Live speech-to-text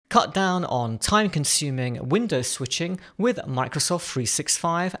Cut down on time-consuming Windows switching with Microsoft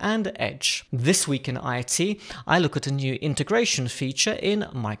 365 and Edge. This week in IT, I look at a new integration feature in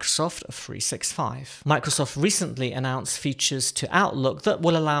Microsoft 365. Microsoft recently announced features to Outlook that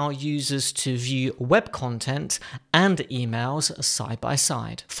will allow users to view web content and emails side by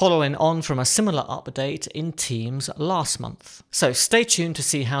side, following on from a similar update in Teams last month. So stay tuned to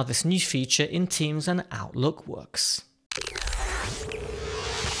see how this new feature in Teams and Outlook works.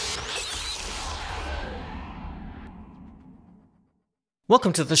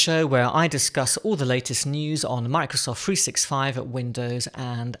 Welcome to the show where I discuss all the latest news on Microsoft 365, Windows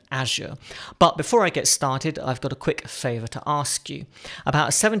and Azure. But before I get started, I've got a quick favour to ask you.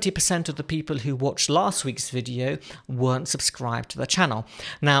 About 70% of the people who watched last week's video weren't subscribed to the channel.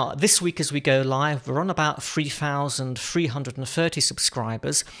 Now, this week as we go live, we're on about 3,330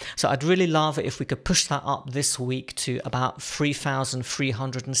 subscribers. So I'd really love it if we could push that up this week to about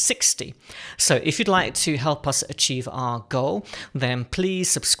 3,360. So if you'd like to help us achieve our goal, then please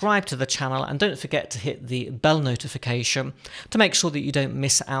subscribe to the channel and don't forget to hit the bell notification to make sure that you don't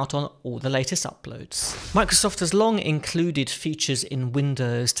miss out on all the latest uploads. Microsoft has long included features in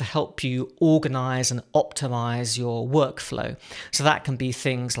Windows to help you organize and optimize your workflow. So that can be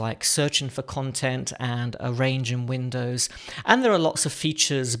things like searching for content and arrange in Windows. And there are lots of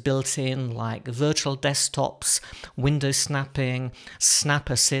features built in like virtual desktops, window snapping, snap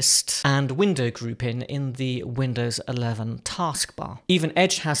assist, and window grouping in the Windows 11 taskbar. Even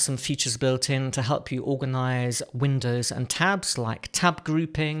Edge has some features built in to help you organize windows and tabs like tab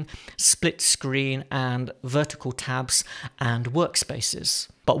grouping, split screen, and vertical tabs and workspaces.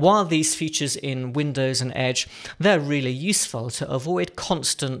 But while these features in Windows and Edge, they're really useful to avoid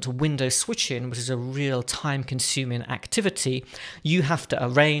constant window switching, which is a real time-consuming activity. You have to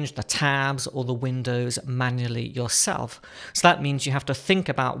arrange the tabs or the windows manually yourself. So that means you have to think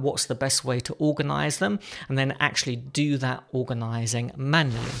about what's the best way to organize them and then actually do that organizing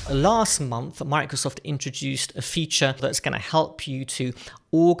manually. Last month, Microsoft introduced a feature that's going to help you to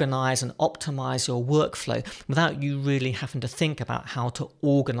organize and optimize your workflow without you really having to think about how to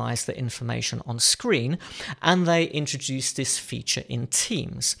organize the information on screen, and they introduced this feature in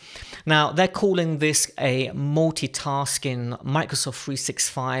Teams. Now, they're calling this a multitasking Microsoft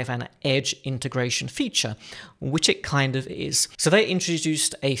 365 and Edge integration feature, which it kind of is. So they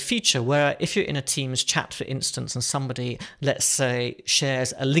introduced a feature where if you're in a Teams chat, for instance, and somebody, let's say,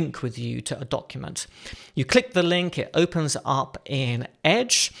 shares a link with you to a document, you click the link, it opens up in Edge,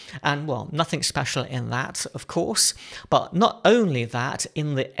 and well, nothing special in that, of course, but not only that,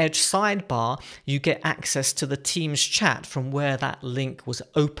 in the Edge sidebar, you get access to the Teams chat from where that link was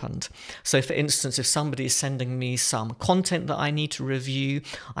opened. So for instance, if somebody is sending me some content that I need to review,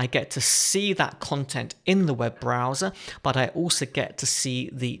 I get to see that content in the web browser, but I also get to see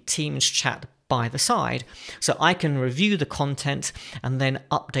the Teams chat by the side. So I can review the content and then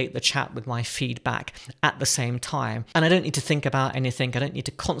update the chat with my feedback at the same time. And I don't need to think about anything. I don't need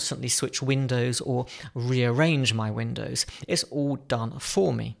to constantly switch windows or rearrange my windows. It's all done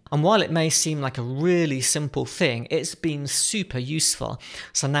for me. And while it may seem like a really simple thing, it's been super useful.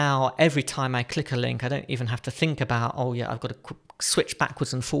 So now every time I click a link, I don't even have to think about, oh yeah, I've got to switch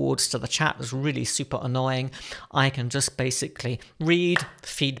backwards and forwards to the chat. It's really super annoying. I can just basically read,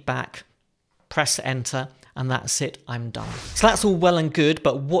 feedback, press enter, and that's it, I'm done. So that's all well and good,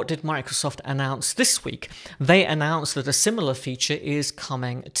 but what did Microsoft announce this week? They announced that a similar feature is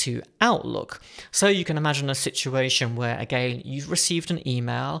coming to Outlook. So you can imagine a situation where, again, you've received an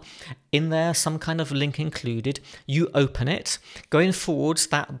email, in there some kind of link included, you open it. Going forwards,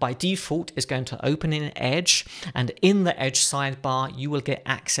 that by default is going to open in Edge, and in the Edge sidebar, you will get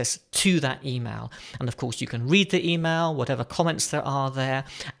access to that email. And of course, you can read the email, whatever comments there are there,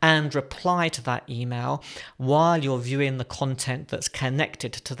 and reply to that email while you're viewing the content that's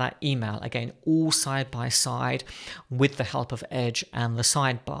connected to that email. Again, all side by side with the help of Edge and the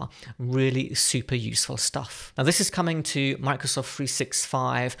sidebar. Really super useful stuff. Now, this is coming to Microsoft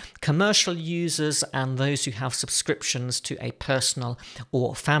 365 commercial users and those who have subscriptions to a personal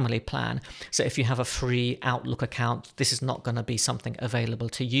or family plan. So if you have a free Outlook account, this is not going to be something available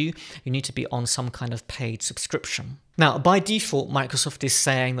to you. You need to be on some kind of paid subscription. Now, by default, Microsoft is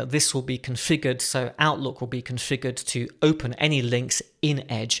saying that this will be configured, so Outlook will be configured to open any links in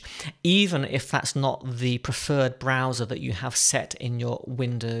Edge, even if that's not the preferred browser that you have set in your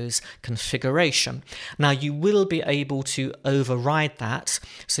Windows configuration. Now, you will be able to override that,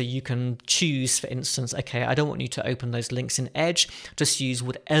 so you can choose, for instance, okay, I don't want you to open those links in Edge, just use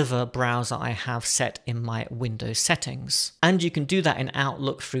whatever browser I have set in my Windows settings. And you can do that in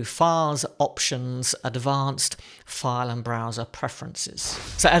Outlook through Files, Options, Advanced, file and browser preferences.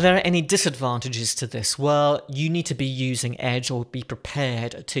 So are there any disadvantages to this? Well, you need to be using Edge or be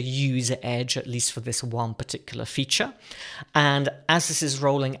prepared to use Edge, at least for this one particular feature. And as this is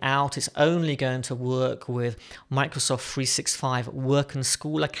rolling out, it's only going to work with Microsoft 365 work and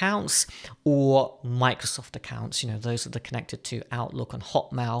school accounts or Microsoft accounts, those that are connected to Outlook and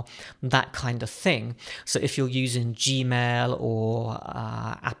Hotmail, that kind of thing. So if you're using Gmail or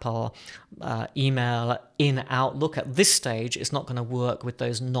Apple email in Outlook at this stage, it's not going to work with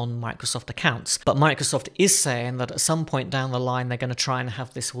those non-Microsoft accounts. But Microsoft is saying that at some point down the line, they're going to try and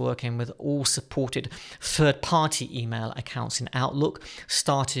have this working with all supported third-party email accounts in Outlook,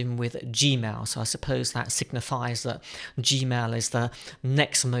 starting with Gmail. So I suppose that signifies that Gmail is the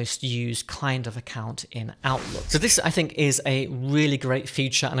next most used kind of account in Outlook. So this, I think, is a really great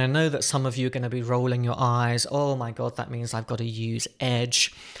feature. And I know that some of you are going to be rolling your eyes. Oh my God, that means I've got to use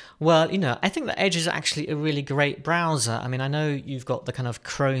Edge. Well, I think that Edge is actually a really great browser. I mean, I know you've got the kind of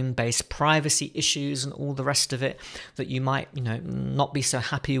Chrome-based privacy issues and all the rest of it that you might, not be so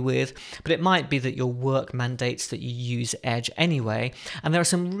happy with, but it might be that your work mandates that you use Edge anyway. And there are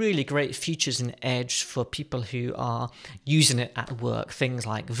some really great features in Edge for people who are using it at work. Things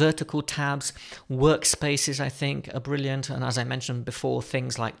like vertical tabs, workspaces, I think, are brilliant. And as I mentioned before,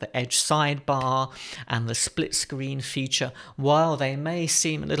 things like the Edge sidebar and the split screen feature, while they may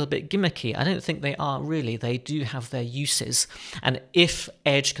seem a little bit gimmicky, I don't think they are really. They do have their uses. And if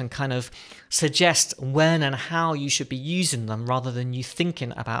Edge can kind of suggest when and how you should be using them, rather than you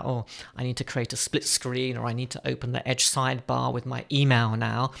thinking about, oh, I need to create a split screen or I need to open the Edge sidebar with my email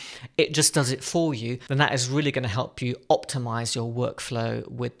now, it just does it for you, then that is really going to help you optimize your workflow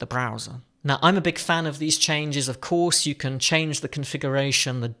with the browser. Now, I'm a big fan of these changes. Of course, you can change the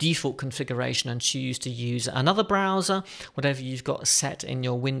configuration, the default configuration, and choose to use another browser, whatever you've got set in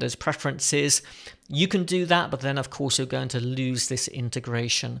your Windows preferences. You can do that, but then of course you're going to lose this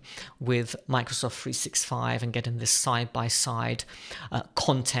integration with Microsoft 365 and getting this side-by-side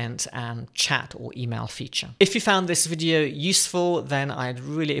content and chat or email feature. If you found this video useful, then I'd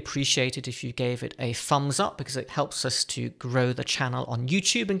really appreciate it if you gave it a thumbs up, because it helps us to grow the channel on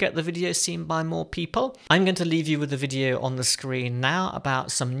YouTube and get the video seen by more people. I'm going to leave you with a video on the screen now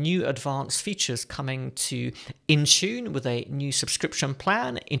about some new advanced features coming to Intune with a new subscription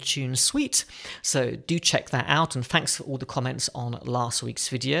plan, Intune Suite. So do check that out, and thanks for all the comments on last week's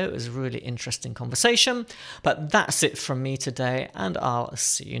video. It was a really interesting conversation, but that's it from me today, and I'll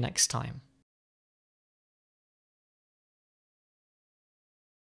see you next time.